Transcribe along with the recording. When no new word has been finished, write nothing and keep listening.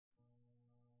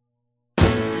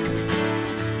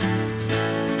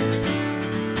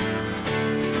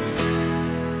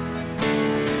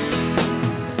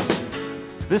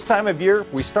This time of year,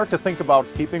 we start to think about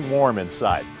keeping warm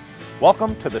inside.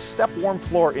 Welcome to the STEP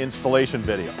Warmfloor installation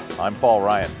video. I'm Paul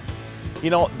Ryan.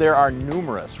 You know, there are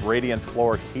numerous radiant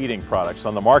floor heating products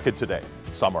on the market today.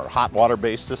 Some are hot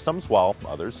water-based systems, while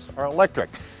others are electric.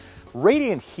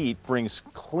 Radiant heat brings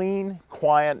clean,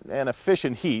 quiet, and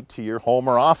efficient heat to your home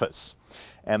or office.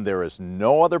 And there is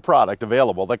no other product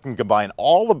available that can combine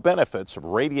all the benefits of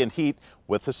radiant heat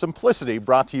with the simplicity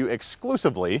brought to you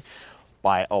exclusively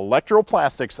by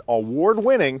Electroplastics'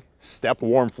 award-winning STEP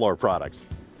Warmfloor products.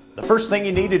 The first thing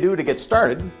you need to do to get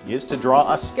started is to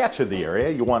draw a sketch of the area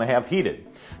you want to have heated.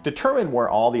 Determine where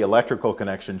all the electrical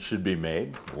connections should be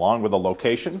made, along with the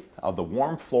location of the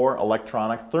Warmfloor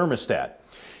electronic thermostat.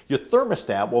 Your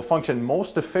thermostat will function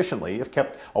most efficiently if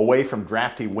kept away from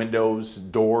drafty windows,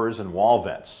 doors, and wall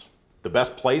vents. The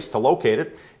best place to locate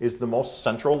it is the most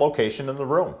central location in the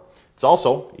room. It's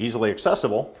also easily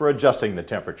accessible for adjusting the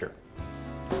temperature.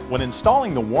 When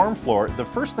installing the Warmfloor, the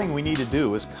first thing we need to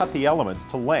do is cut the elements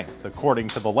to length according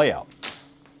to the layout.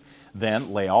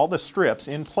 Then lay all the strips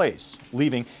in place,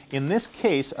 leaving, in this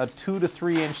case, a 2 to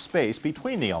 3 inch space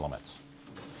between the elements.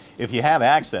 If you have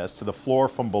access to the floor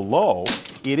from below,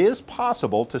 it is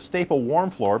possible to staple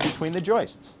Warmfloor between the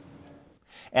joists.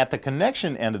 At the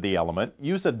connection end of the element,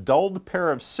 use a dulled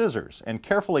pair of scissors and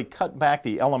carefully cut back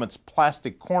the element's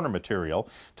plastic corner material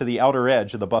to the outer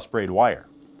edge of the bus braid wire.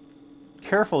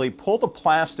 Carefully pull the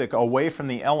plastic away from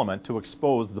the element to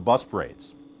expose the bus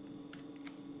braids.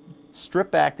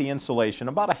 Strip back the insulation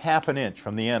about a half an inch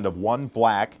from the end of one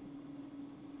black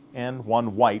and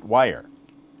one white wire.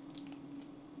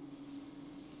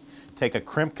 Take a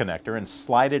crimp connector and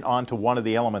slide it onto one of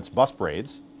the element's bus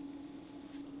braids.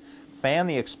 Fan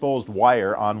the exposed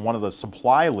wire on one of the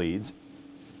supply leads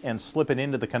and slip it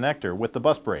into the connector with the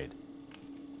bus braid.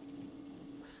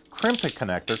 Crimp the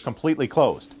connector completely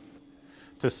closed.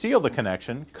 To seal the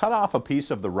connection, cut off a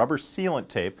piece of the rubber sealant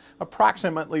tape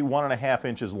approximately 1.5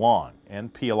 inches long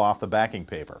and peel off the backing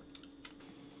paper.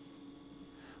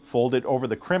 Fold it over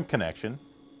the crimp connection.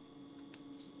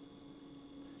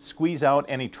 Squeeze out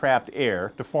any trapped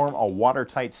air to form a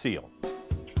watertight seal.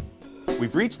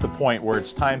 We've reached the point where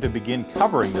it's time to begin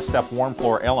covering the STEP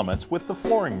Warmfloor elements with the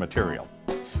flooring material.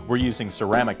 We're using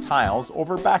ceramic tiles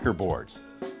over backer boards.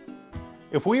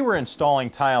 If we were installing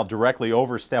tile directly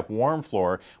over STEP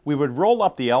Warmfloor, we would roll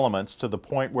up the elements to the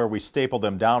point where we staple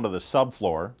them down to the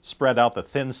subfloor, spread out the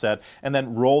thin set, and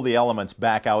then roll the elements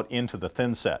back out into the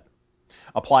thin set.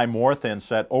 Apply more thin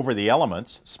set over the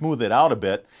elements, smooth it out a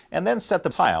bit, and then set the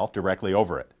tile directly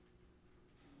over it.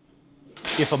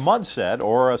 If a mud set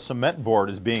or a cement board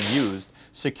is being used,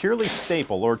 securely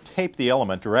staple or tape the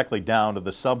element directly down to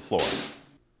the subfloor.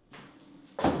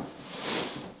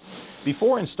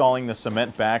 Before installing the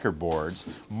cement backer boards,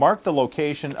 mark the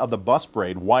location of the bus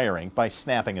braid wiring by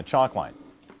snapping a chalk line.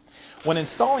 When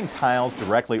installing tiles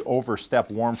directly over STEP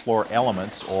Warmfloor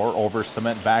elements or over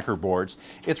cement backer boards,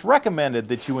 it's recommended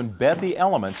that you embed the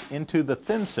elements into the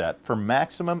thin set for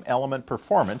maximum element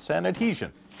performance and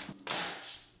adhesion.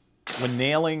 When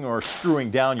nailing or screwing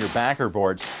down your backer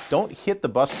boards, don't hit the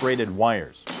bus braided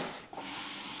wires.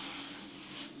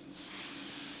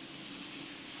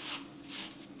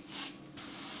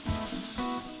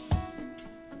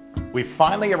 We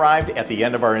finally arrived at the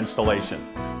end of our installation.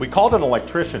 We called an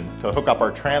electrician to hook up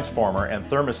our transformer and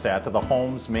thermostat to the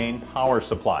home's main power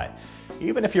supply.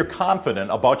 Even if you're confident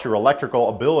about your electrical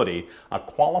ability, a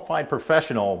qualified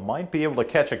professional might be able to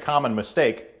catch a common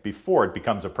mistake before it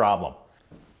becomes a problem.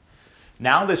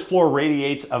 Now this floor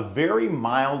radiates a very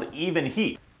mild, even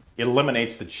heat. It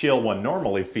eliminates the chill one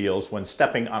normally feels when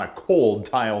stepping on a cold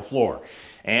tile floor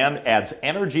and adds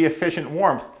energy-efficient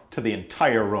warmth to the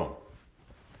entire room.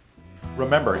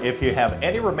 Remember, if you have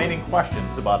any remaining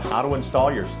questions about how to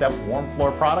install your STEP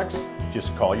Warmfloor products,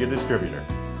 just call your distributor.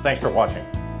 Thanks for watching.